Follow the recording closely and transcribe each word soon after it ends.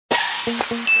Okay,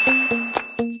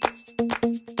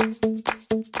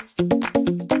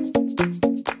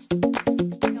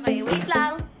 wait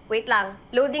lang. Wait lang.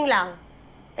 Loading lang.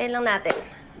 Tayo lang natin.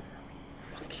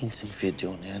 Kinsing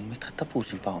video na yan. May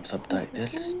tatapusin pa akong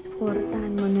subtitles.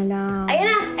 Supportahan mo na lang. Ayan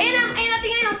na! Ayan na! Ayan na!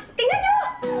 Tingnan nyo! Tingnan nyo!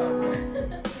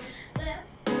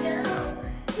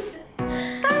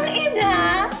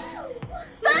 Tangina!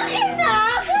 Tangina!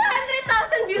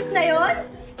 100,000 views na yon?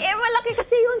 Eh, malaki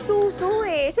kasi yung suso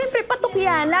eh. Siyempre, patok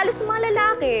yan. Lalo sa mga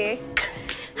lalaki.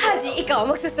 Hadji, ikaw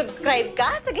magsusubscribe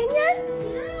ka sa ganyan?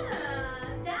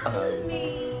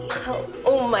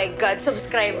 Oh my God,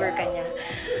 subscriber ka niya.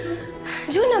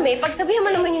 Juna, may pagsabihan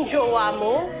mo naman yung jowa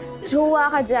mo.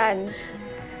 Jowa ka dyan.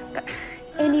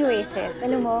 Anyway, sis,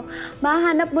 alam mo,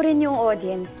 mahanap mo rin yung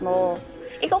audience mo.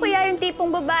 Ikaw kaya yung tipong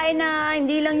babae na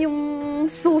hindi lang yung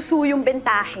suso yung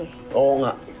bentahe. Oo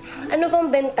nga. Ano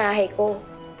bang bentahe ko?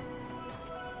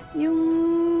 Yung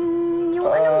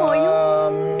ano mo,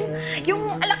 yung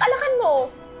alak-alakan mo.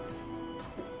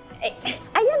 Eh,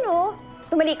 ayan o.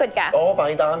 Tumalikod ka. Oo,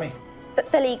 pakita kami.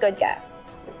 Talikod ka.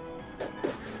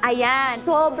 Ayan,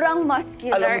 sobrang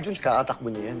muscular. Alam mo, Jules, kakatakbo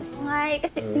niya yan. Ngay,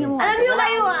 kasi tingnan mo. Alam niyo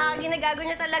kayo ginagago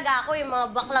niyo talaga ako, yung mga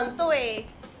baklang to eh.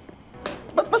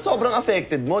 Ba't ba sobrang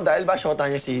affected mo? Dahil ba shota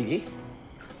niya si Iggy?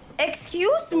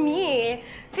 Excuse me.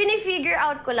 Fini-figure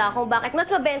out ko lang kung bakit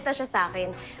mas mabenta siya sa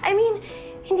akin. I mean,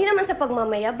 hindi naman sa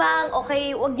pagmamayabang,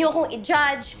 okay? Huwag niyo akong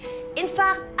i-judge. In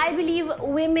fact, I believe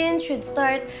women should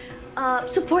start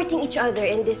supporting each other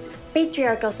in this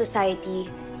patriarchal society.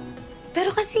 Pero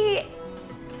kasi,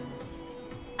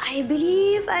 I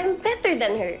believe I'm better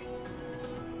than her.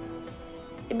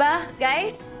 Diba,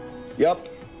 guys? Yup.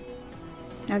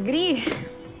 Agree.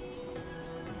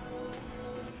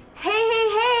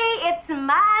 Hey, it's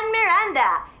Man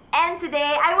Miranda. And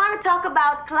today, I want to talk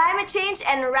about climate change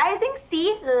and rising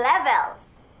sea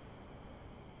levels.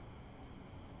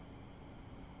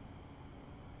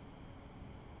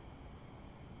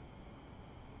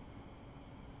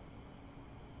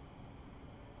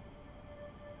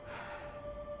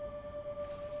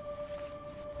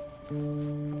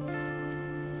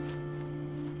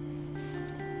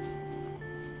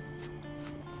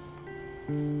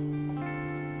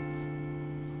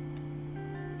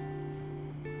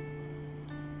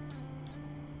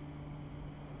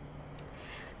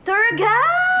 Tour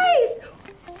guys!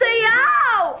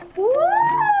 Sayaw! Woo!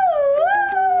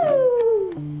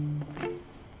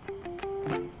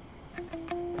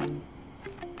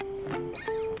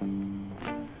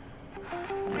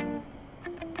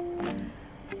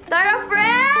 Tara,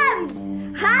 friends!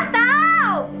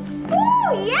 Hataw! Woo!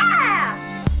 Yeah!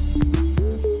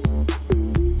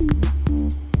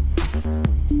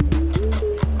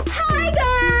 Hi,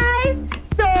 guys!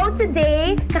 So,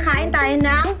 today, kakain tayo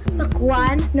ng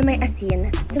pakwan na may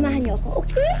asin. Samahan niyo ako,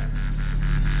 okay?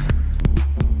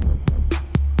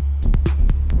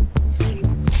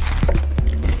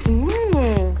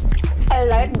 I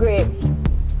like grapes.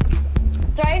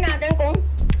 Try natin kung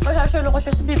masasulo ko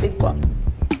siya sa bibig ko.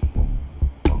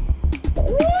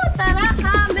 Tara,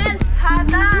 Kamel!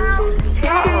 Hataw!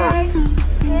 Hey!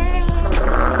 Hey!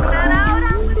 Tara,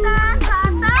 orangutan!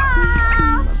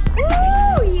 Hataw!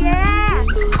 Woo! Yeah!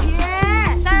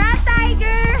 Yeah! Tara,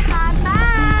 tiger!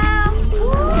 Hataw!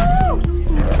 Woo!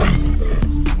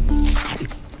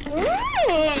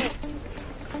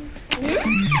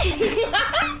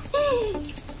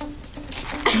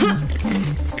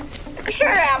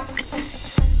 Shut up!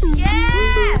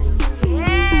 Yeah!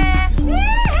 Yeah!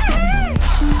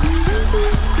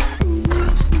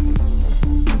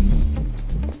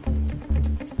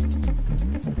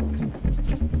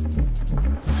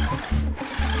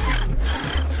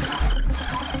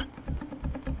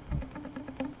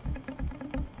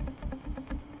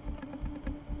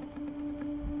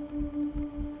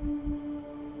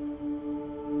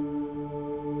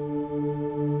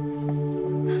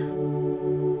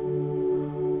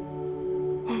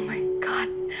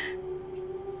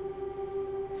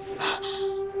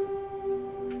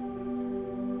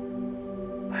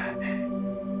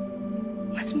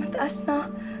 Mas mataas na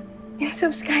yung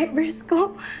subscribers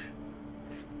ko.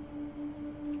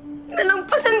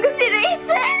 Nalampasan ko si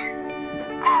Rachel!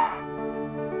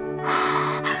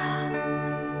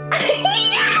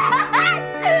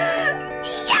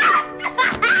 Yes! Yes!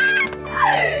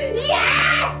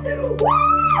 Yes!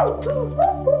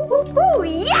 Woo!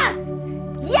 Yes!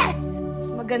 Yes!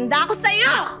 Mas maganda ako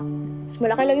sa'yo! Mas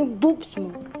malaki lang yung boobs mo.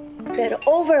 Pero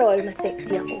overall, mas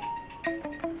sexy ako.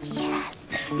 Yes!